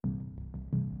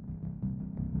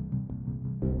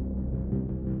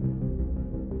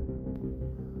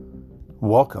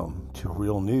Welcome to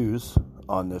Real News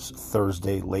on this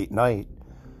Thursday late night,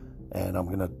 and I'm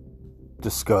going to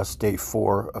discuss day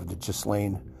 4 of the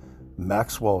Ghislaine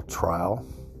Maxwell trial.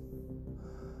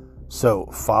 So,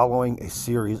 following a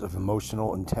series of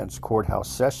emotional, intense courthouse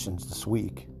sessions this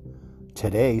week,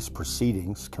 today's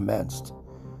proceedings commenced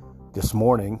this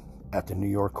morning at the New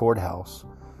York courthouse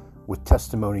with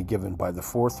testimony given by the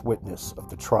fourth witness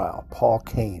of the trial, Paul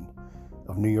Kane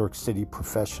of New York City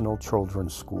Professional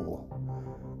Children's School.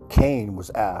 Kane was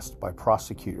asked by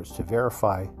prosecutors to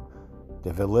verify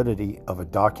the validity of a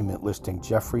document listing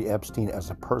Jeffrey Epstein as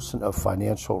a person of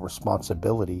financial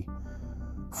responsibility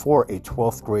for a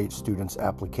 12th grade student's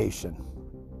application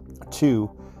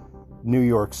to New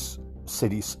York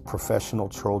City's Professional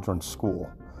Children's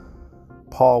School.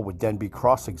 Paul would then be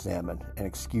cross-examined and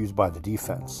excused by the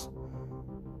defense.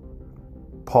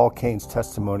 Paul Kane's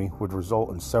testimony would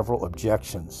result in several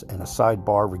objections and a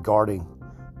sidebar regarding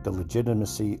the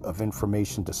legitimacy of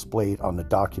information displayed on the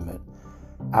document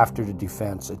after the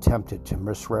defense attempted to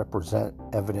misrepresent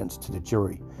evidence to the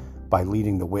jury by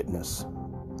leading the witness.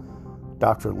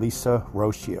 Dr. Lisa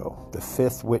Rocio, the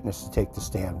fifth witness to take the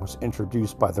stand, was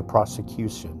introduced by the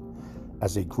prosecution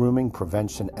as a grooming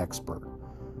prevention expert.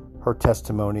 Her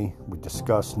testimony would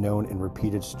discuss known and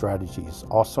repeated strategies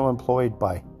also employed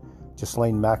by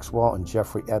Ghislaine Maxwell and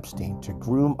Jeffrey Epstein to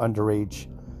groom underage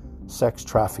sex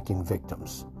trafficking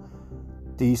victims.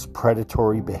 These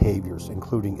predatory behaviors,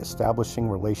 including establishing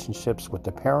relationships with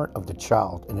the parent of the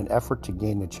child in an effort to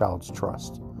gain the child's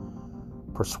trust,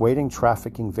 persuading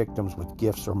trafficking victims with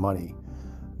gifts or money,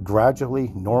 gradually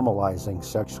normalizing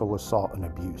sexual assault and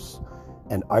abuse,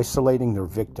 and isolating their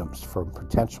victims from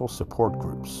potential support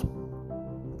groups.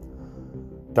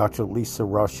 Dr. Lisa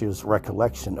Rocio's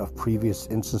recollection of previous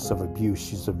instances of abuse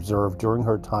she's observed during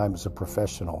her time as a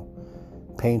professional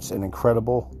paints an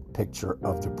incredible picture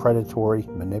of the predatory,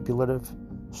 manipulative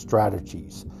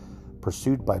strategies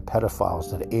pursued by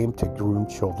pedophiles that aim to groom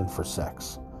children for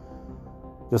sex.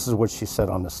 This is what she said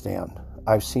on the stand.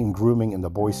 "I've seen grooming in the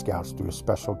Boy Scouts through a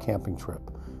special camping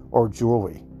trip, or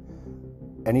jewelry.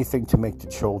 Anything to make the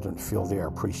children feel they are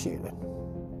appreciated."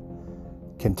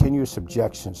 Continuous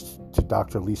objections to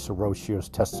Dr. Lisa Rocio's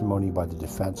testimony by the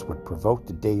defense would provoke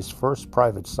the day's first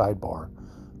private sidebar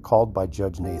called by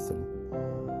Judge Nathan.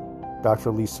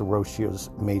 Dr. Lisa Rocio's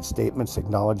made statements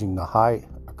acknowledging the high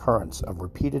occurrence of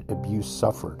repeated abuse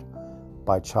suffered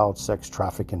by child sex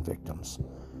trafficking victims.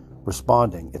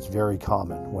 Responding, "It's very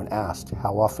common," when asked,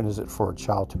 "How often is it for a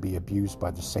child to be abused by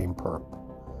the same perp?"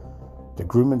 The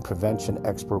grooming prevention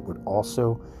expert would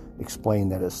also explain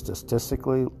that it's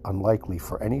statistically unlikely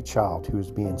for any child who is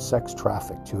being sex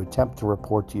trafficked to attempt to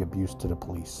report the abuse to the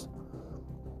police.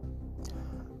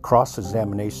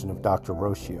 Cross-examination of Dr.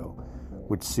 Rocio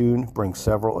would soon bring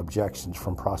several objections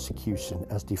from prosecution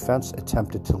as defense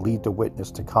attempted to lead the witness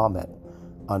to comment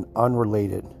on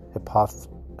unrelated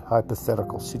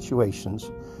hypothetical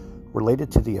situations related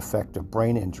to the effect of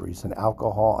brain injuries and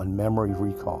alcohol on memory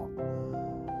recall.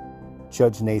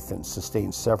 Judge Nathan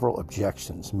sustained several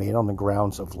objections made on the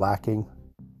grounds of lacking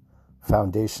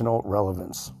foundational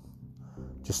relevance.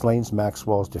 Ghislaine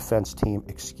Maxwell's defense team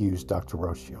excused Dr.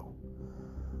 Rocio.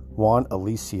 Juan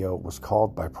Alicio was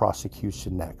called by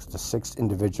prosecution next, the sixth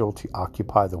individual to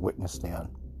occupy the witness stand.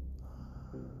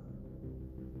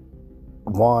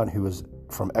 Juan, who is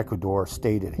from Ecuador,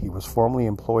 stated he was formerly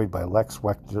employed by Lex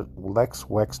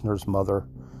Wexner's mother.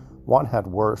 Juan had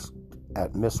worked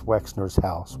at Miss Wexner's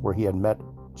house, where he had met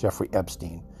Jeffrey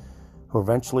Epstein, who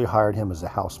eventually hired him as a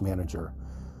house manager.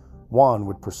 Juan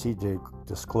would proceed to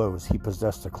disclose he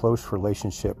possessed a close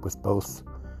relationship with both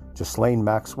Ghislaine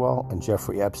Maxwell and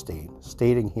Jeffrey Epstein,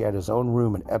 stating he had his own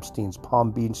room in Epstein's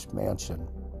Palm Beach mansion,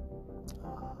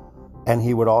 and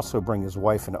he would also bring his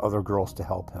wife and other girls to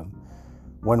help him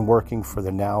when working for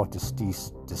the now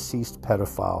deceased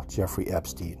pedophile Jeffrey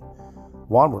Epstein.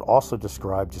 Juan would also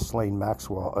describe Ghislaine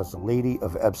Maxwell as the lady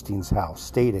of Epstein's house,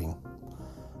 stating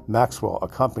Maxwell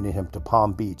accompanied him to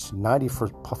Palm Beach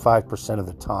 95% of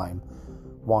the time.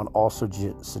 Juan also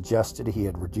suggested he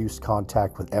had reduced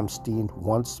contact with Epstein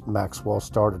once Maxwell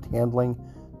started handling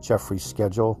Jeffrey's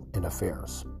schedule and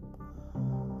affairs.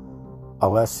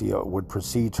 Alessio would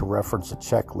proceed to reference a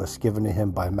checklist given to him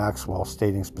by Maxwell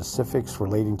stating specifics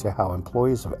relating to how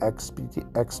employees of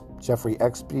Jeffrey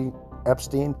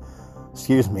Epstein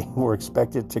were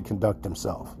expected to conduct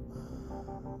themselves.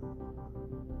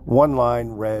 One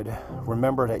line read,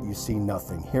 "Remember that you see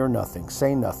nothing, hear nothing,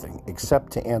 say nothing,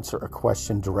 except to answer a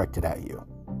question directed at you."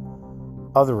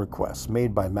 Other requests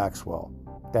made by Maxwell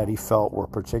that he felt were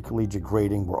particularly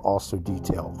degrading were also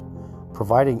detailed.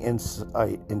 providing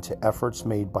insight into efforts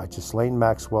made by Ghislaine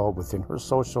Maxwell within her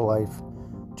social life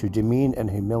to demean and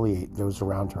humiliate those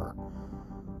around her.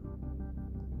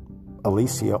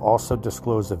 Alicia also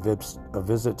disclosed a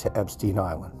visit to Epstein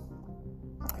Island.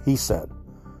 He said,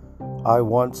 "I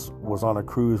once was on a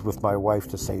cruise with my wife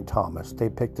to St. Thomas. They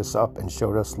picked us up and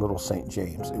showed us Little St.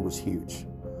 James. It was huge."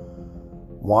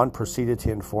 Juan proceeded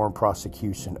to inform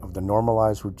prosecution of the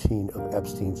normalized routine of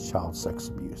Epstein's child sex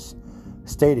abuse,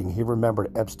 stating he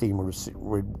remembered Epstein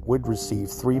would receive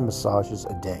 3 massages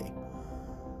a day.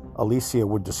 Alicia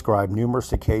would describe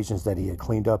numerous occasions that he had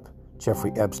cleaned up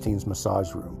Jeffrey Epstein's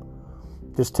massage room.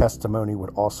 This testimony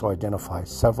would also identify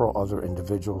several other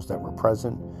individuals that were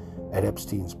present at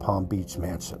Epstein's Palm Beach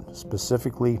mansion,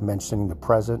 specifically mentioning the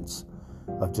presence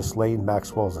of Ghislaine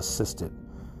Maxwell's assistant,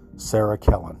 Sarah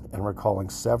Kellen, and recalling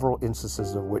several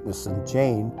instances of witnessing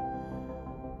Jane,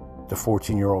 the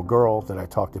 14-year-old girl that I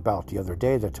talked about the other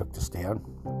day that took the stand,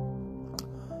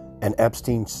 and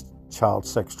Epstein's child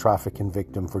sex trafficking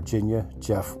victim, Virginia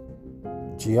Jeff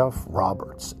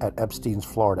Roberts, at Epstein's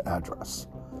Florida address.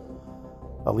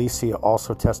 Alicia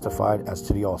also testified as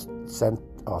to the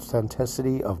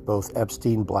authenticity of both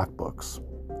Epstein Black Books.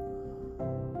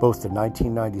 Both the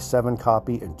 1997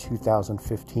 copy and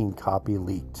 2015 copy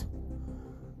leaked.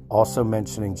 Also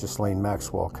mentioning Ghislaine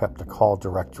Maxwell kept a call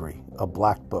directory, a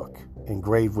black book,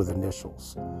 engraved with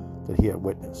initials that he had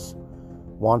witnessed.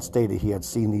 Juan stated he had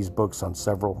seen these books on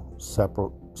several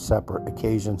separate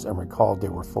occasions and recalled they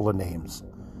were full of names,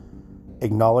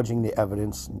 acknowledging the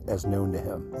evidence as known to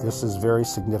him. This is very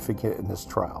significant in this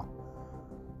trial,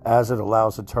 as it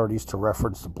allows attorneys to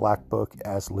reference the Black Book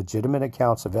as legitimate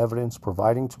accounts of evidence,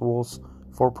 providing tools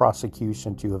for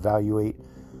prosecution to evaluate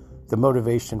the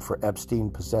motivation for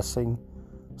Epstein possessing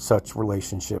such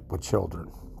relationship with children.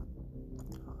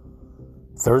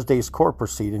 Thursday's court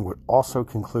proceeding would also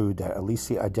conclude that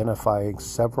Alicia identifying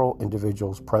several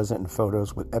individuals present in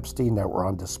photos with Epstein that were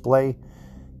on display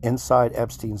inside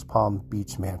Epstein's Palm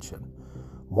Beach mansion.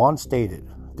 Juan stated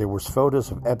there was photos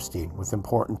of Epstein with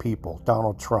important people,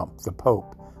 Donald Trump, the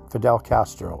Pope, Fidel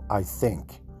Castro, I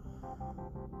think.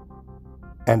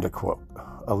 End of quote.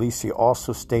 Alicia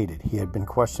also stated he had been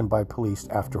questioned by police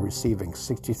after receiving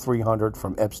 $6,300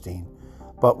 from Epstein,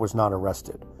 but was not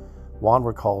arrested. Juan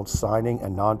recalled signing a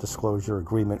non-disclosure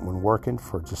agreement when working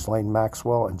for Ghislaine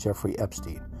Maxwell and Jeffrey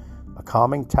Epstein, a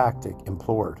common tactic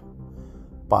employed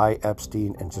by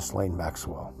Epstein and Ghislaine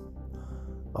Maxwell.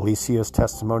 Alicia's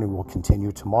testimony will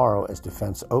continue tomorrow as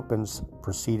defense opens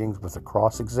proceedings with a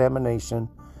cross-examination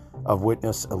of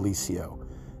witness Alicia.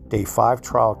 Day 5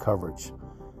 trial coverage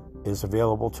is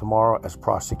available tomorrow as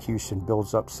prosecution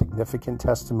builds up significant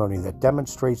testimony that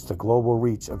demonstrates the global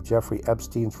reach of Jeffrey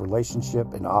Epstein's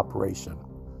relationship and operation.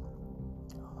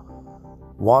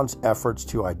 Juan's efforts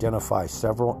to identify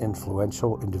several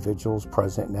influential individuals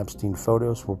present in Epstein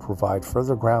photos will provide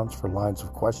further grounds for lines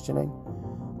of questioning,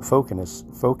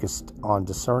 focused on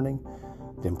discerning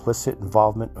the implicit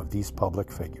involvement of these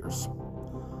public figures.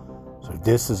 So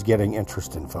this is getting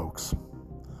interesting, folks.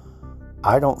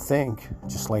 I don't think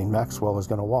Ghislaine Maxwell is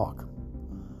going to walk.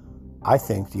 I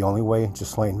think the only way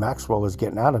Ghislaine Maxwell is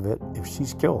getting out of it if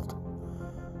she's killed,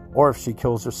 or if she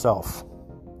kills herself.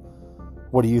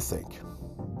 What do you think?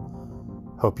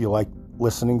 Hope you like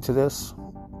listening to this.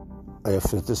 If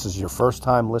this is your first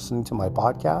time listening to my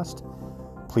podcast,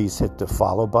 please hit the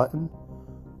follow button.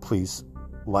 Please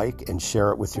like and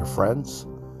share it with your friends.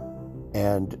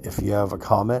 And if you have a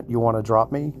comment you want to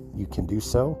drop me, you can do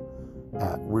so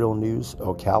at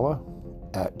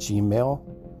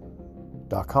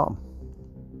realnewsocala@gmail.com.